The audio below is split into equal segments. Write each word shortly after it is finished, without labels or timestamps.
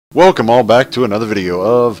Welcome all back to another video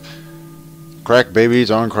of Crack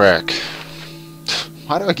Babies on Crack.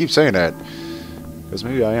 Why do I keep saying that? Because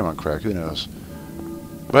maybe I am on crack, who knows.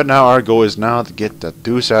 But now our goal is now to get the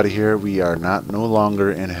deuce out of here. We are no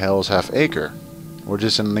longer in Hell's Half Acre. We're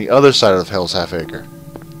just in the other side of Hell's Half Acre.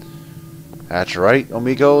 That's right,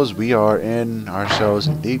 amigos, we are in ourselves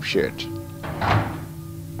in deep shit.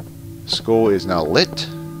 School is now lit.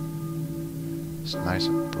 It's nice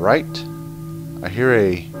and bright. I hear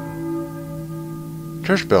a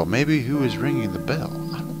church bell. Maybe who is ringing the bell?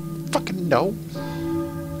 I don't fucking know.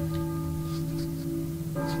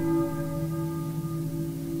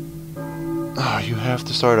 Oh, you have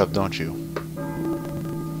to start up, don't you?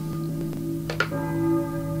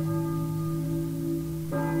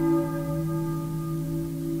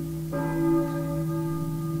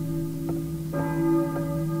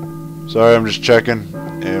 Sorry, I'm just checking.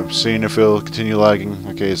 Seeing if it'll continue lagging.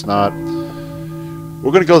 Okay, it's not.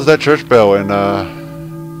 We're gonna go to that church bell and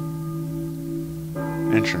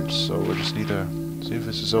entrance, so we just need to see if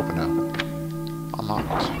this is open now.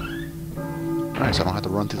 Unlocked. Nice, I don't have to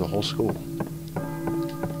run through the whole school.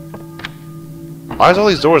 Why is all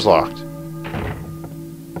these doors locked?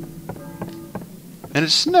 And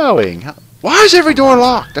it's snowing. Why is every door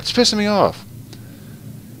locked? That's pissing me off.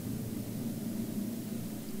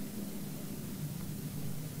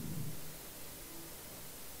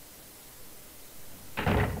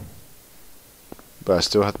 But I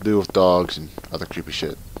still have to deal with dogs and other creepy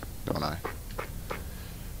shit, don't I?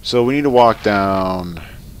 So we need to walk down.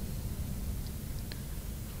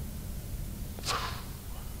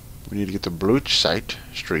 We need to get to Bluchside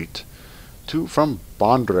Street from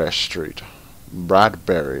Bondress Street.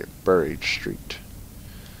 Bradbury Street.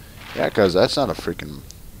 Yeah, because that's not a freaking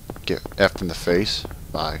get effed in the face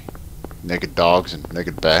by naked dogs and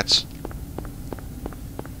naked bats.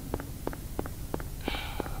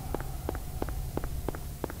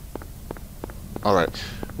 Alright,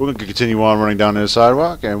 we're going to continue on running down this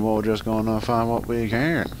sidewalk, and we're just going to find what we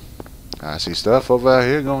can. I see stuff over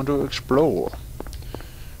here going to explore.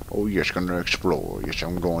 Oh, yes, going to explore. Yes,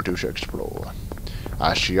 I'm going to explore.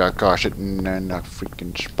 I see a car sitting in a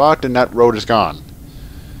freaking spot, and that road is gone.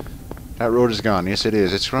 That road is gone. Yes, it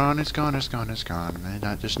is. It's gone, it's gone, it's gone, it's gone. And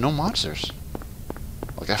there's no monsters.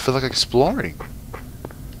 Like, I feel like exploring.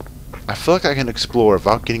 I feel like I can explore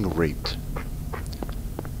without getting raped.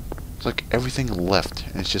 It's like everything left,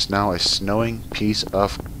 and it's just now a snowing piece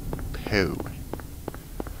of poo.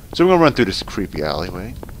 So we're gonna run through this creepy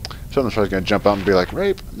alleyway. Someone's probably gonna jump out and be like,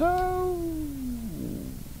 "Rape? No!"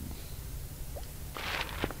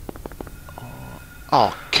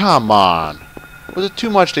 Oh, come on! Was it too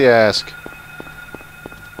much to ask?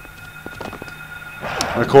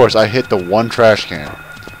 And of course, I hit the one trash can.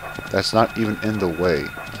 That's not even in the way.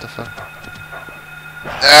 What the fuck?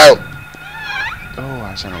 Ow! Oh,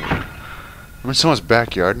 I sounded weird. I'm in someone's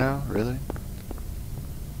backyard now? Really?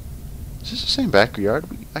 Is this the same backyard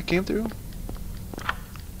I came through?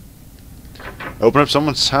 Open up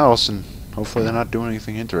someone's house and hopefully they're not doing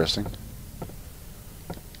anything interesting.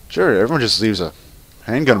 Sure, everyone just leaves a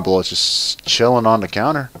handgun bullet just chilling on the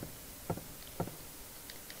counter.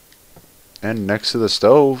 And next to the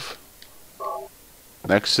stove.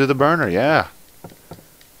 Next to the burner, yeah.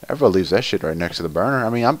 Everyone leaves that shit right next to the burner.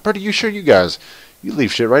 I mean, I'm pretty sure you guys... You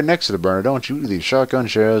leave shit right next to the burner, don't you? You leave shotgun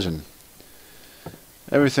shells and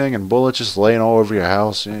everything and bullets just laying all over your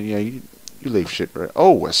house. Yeah, you leave shit right...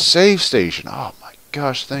 Oh, a save station. Oh, my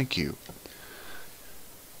gosh, thank you.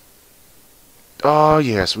 Oh,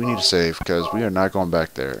 yes, we need to save because we are not going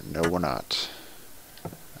back there. No, we're not.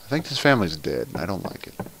 I think this family's dead, and I don't like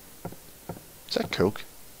it. Is that Coke?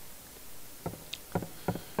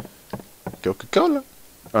 Coca-Cola.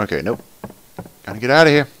 Okay, nope. Gotta get out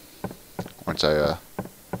of here. Once I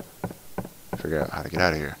figure out how to get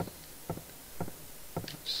out of here.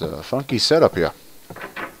 It's a funky setup here.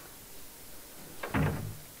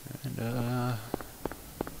 And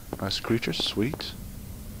nice creature, sweet.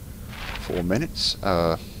 4 minutes.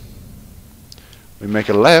 We make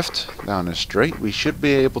a left down the street. We should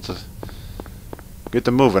be able to get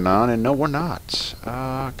the moving on, and no, we're not.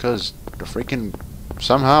 Cause the freaking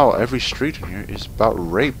somehow every street in here is about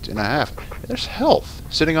raped and a half. There's health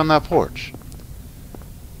sitting on that porch.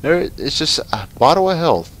 It's just a bottle of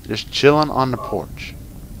health just chilling on the porch.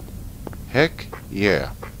 Heck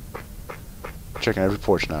yeah. Checking every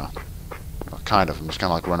porch now. Well, kind of. I'm just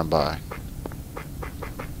kind of like running by.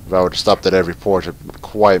 If I were to stop at every porch, I'd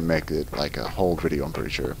quite make it like a whole video, I'm pretty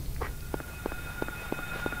sure.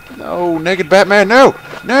 No, naked Batman, no!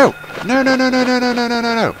 No! No, no, no, no, no, no, no, no,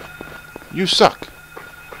 no, no! You suck.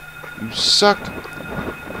 You suck.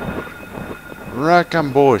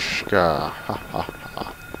 Rakamboshka. Ha ha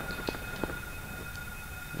ha.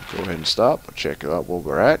 Go ahead and stop. Check out where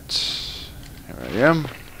we're at. Here I am.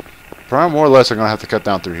 Probably more or less I'm going to have to cut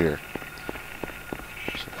down through here.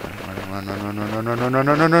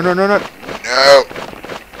 No.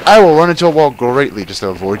 I will run into a wall greatly just to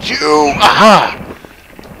avoid you. Aha!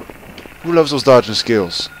 Who loves those dodging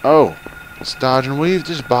skills? Oh, it's dodge and weave.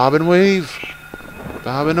 Just bob and weave.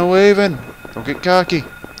 Bobbing and waving. Don't get cocky.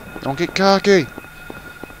 Don't get cocky.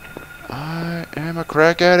 I am a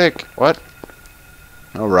crack addict. What?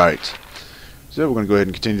 Alright. So we're going to go ahead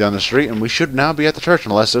and continue down the street, and we should now be at the church,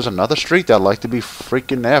 unless there's another street that'd like to be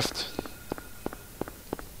freaking effed.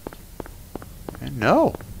 And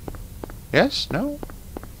no. Yes? No?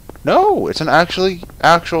 No! It's an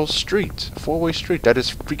actual street. A four-way street. That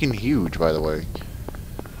is freaking huge, by the way.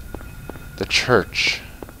 The church.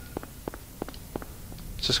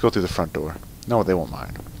 Let's just go through the front door. No, they won't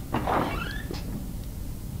mind.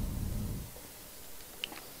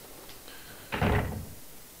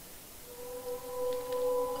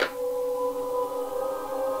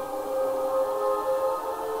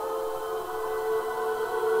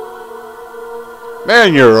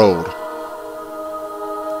 Man, you're old.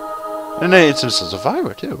 And it's a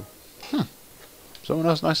survivor, too. Someone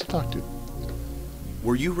else nice to talk to.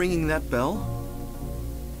 Were you ringing that bell?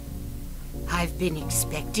 I've been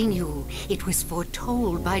expecting you. It was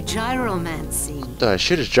foretold by gyromancy. What the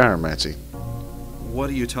shit is gyromancy? What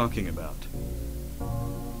are you talking about?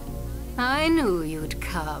 I knew you'd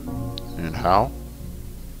come. And how?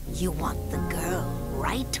 You want the girl,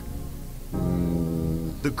 right?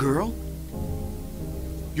 The girl?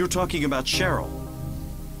 You're talking about Cheryl.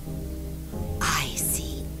 I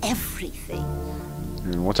see everything.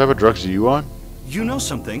 And what type of drugs are you on? You know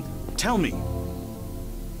something. Tell me.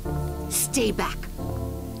 Stay back.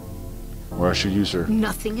 Where I should use her?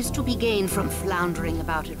 Nothing is to be gained from floundering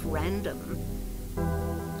about at random.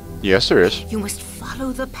 Yes, there is. You must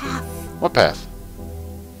follow the path. What path?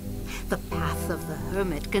 The path of the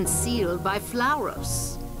hermit concealed by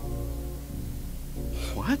flowers.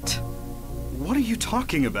 What? What are you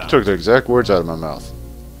talking about? Took the exact words out of my mouth.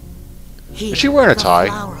 Here, Is she wearing a tie?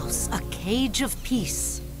 Flowers, a cage of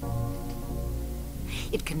peace.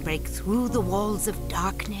 It can break through the walls of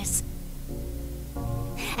darkness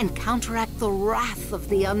and counteract the wrath of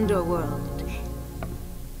the underworld.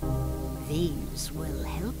 These will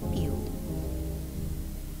help you.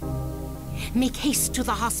 Make haste to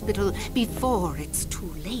the hospital before it's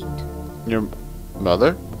too late. Your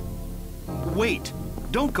mother? Wait.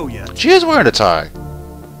 Don't go yet. She is wearing a tie.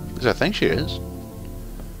 At least I think she is.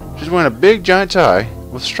 She's wearing a big giant tie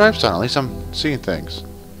with stripes on it. At least I'm seeing things.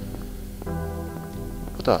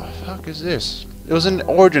 What the fuck is this? It was in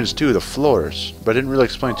Origins too, the floors, but I didn't really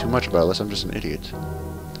explain too much about it unless I'm just an idiot.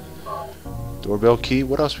 Doorbell key.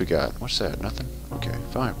 What else we got? What's that? Nothing? Okay,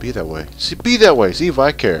 fine. Be that way. See, be that way. See if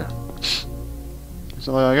I care. It's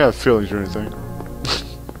not like I got feelings or anything.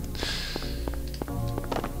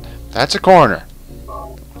 That's a corner.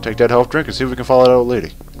 Take that health drink and see if we can follow that old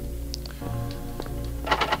lady.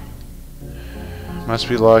 Must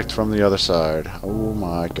be locked from the other side. Oh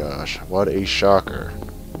my gosh. What a shocker.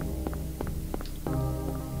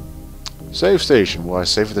 Save station. Will I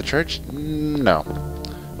save at the church? No.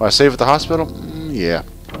 Will I save at the hospital? Yeah.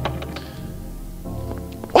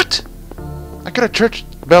 What? I got a church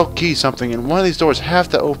bell key something and one of these doors have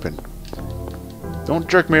to open. Don't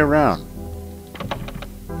jerk me around.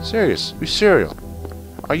 Serious. Be serial.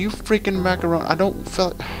 Are you freaking macaroni? I don't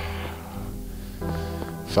feel it.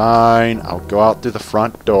 Fine. I'll go out through the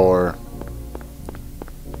front door.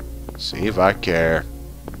 See if I care.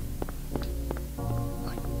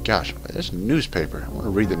 My gosh. There's a newspaper. I want to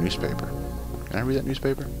read the newspaper. Can I read that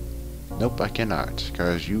newspaper? Nope, I cannot.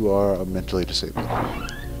 Because you are mentally disabled.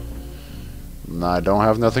 I don't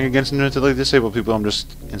have nothing against mentally disabled people. I'm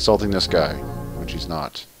just insulting this guy. Which he's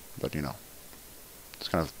not. But, you know. It's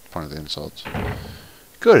kind of part of the insults.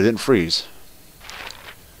 Good, it didn't freeze.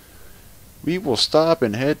 We will stop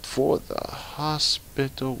and head for the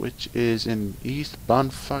hospital, which is in East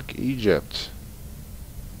Banfuck, Egypt.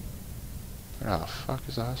 Where the fuck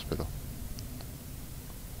is the hospital?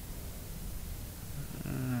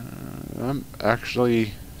 I'm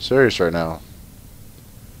actually serious right now.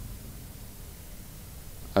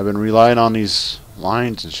 I've been relying on these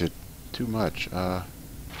lines and shit too much.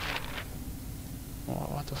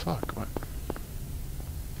 What the fuck? What?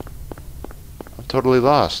 I'm totally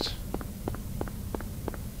lost.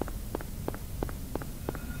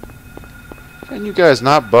 Can you guys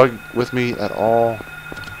not bug with me at all?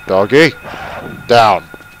 Doggy! Down!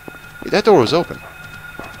 Hey, that door was open.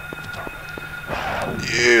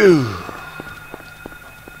 Ew!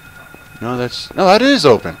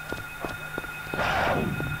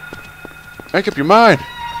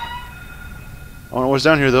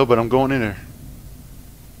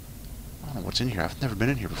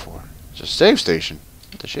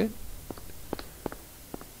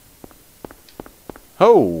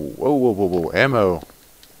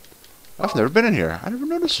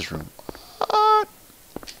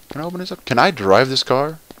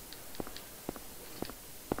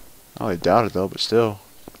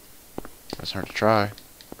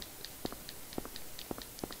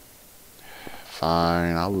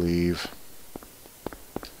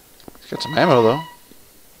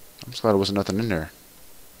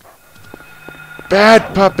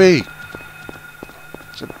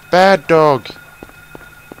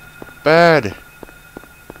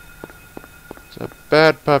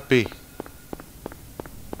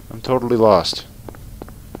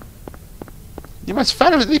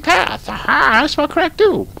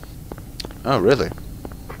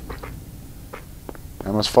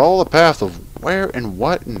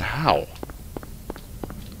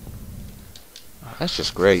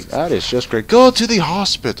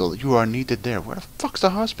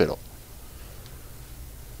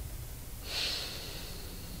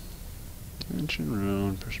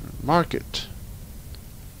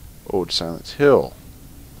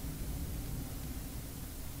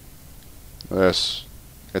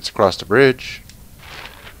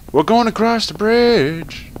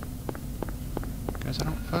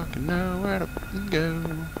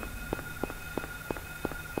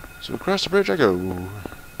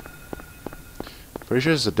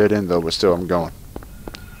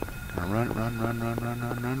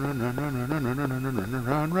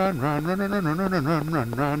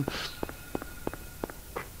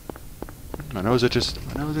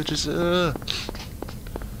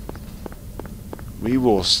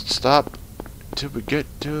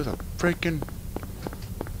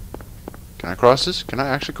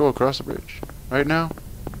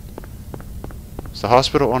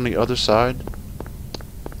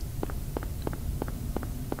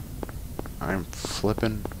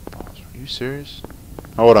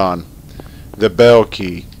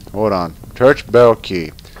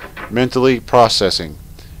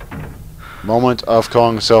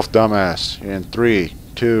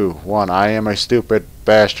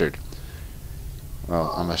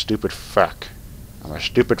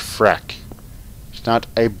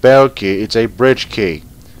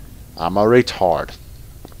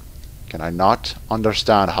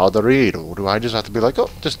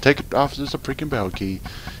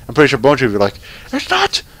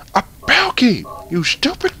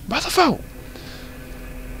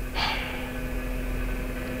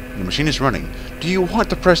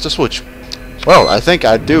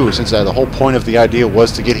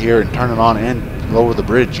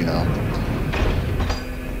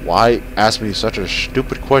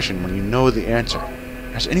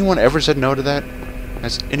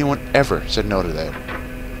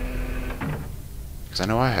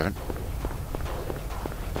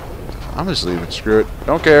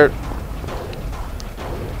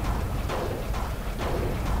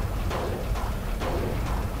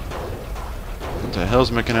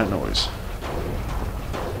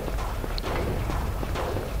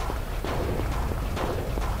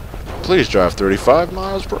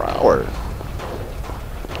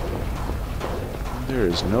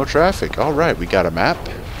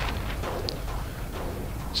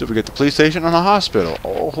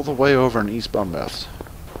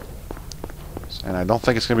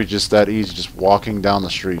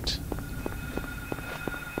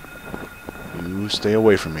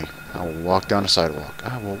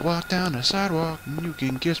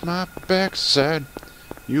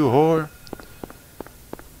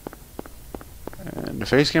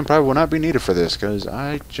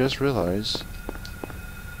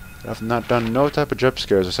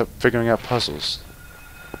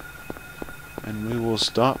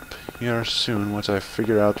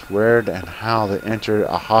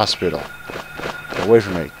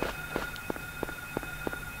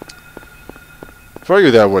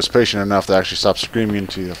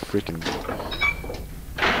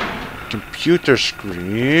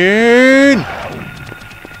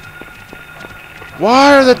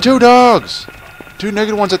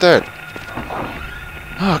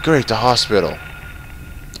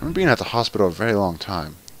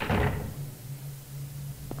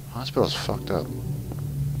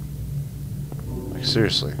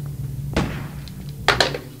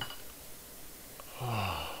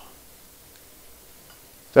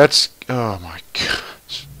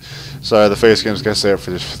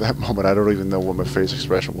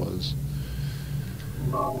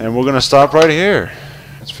 And we're going to stop right here.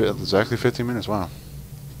 It's exactly 15 minutes. Wow.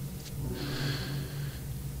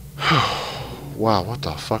 Wow, what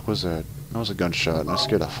the fuck was that? That was a gunshot, and that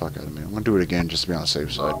scared the fuck out of me. I'm going to do it again just to be on the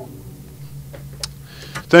safe side.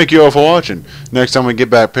 Thank you all for watching. Next time we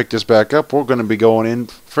pick this back up, we're going to be going in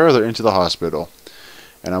further into the hospital.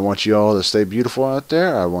 And I want you all to stay beautiful out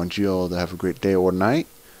there. I want you all to have a great day or night.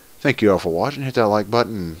 Thank you all for watching. Hit that like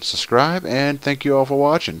button, subscribe, and thank you all for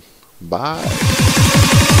watching. Bye.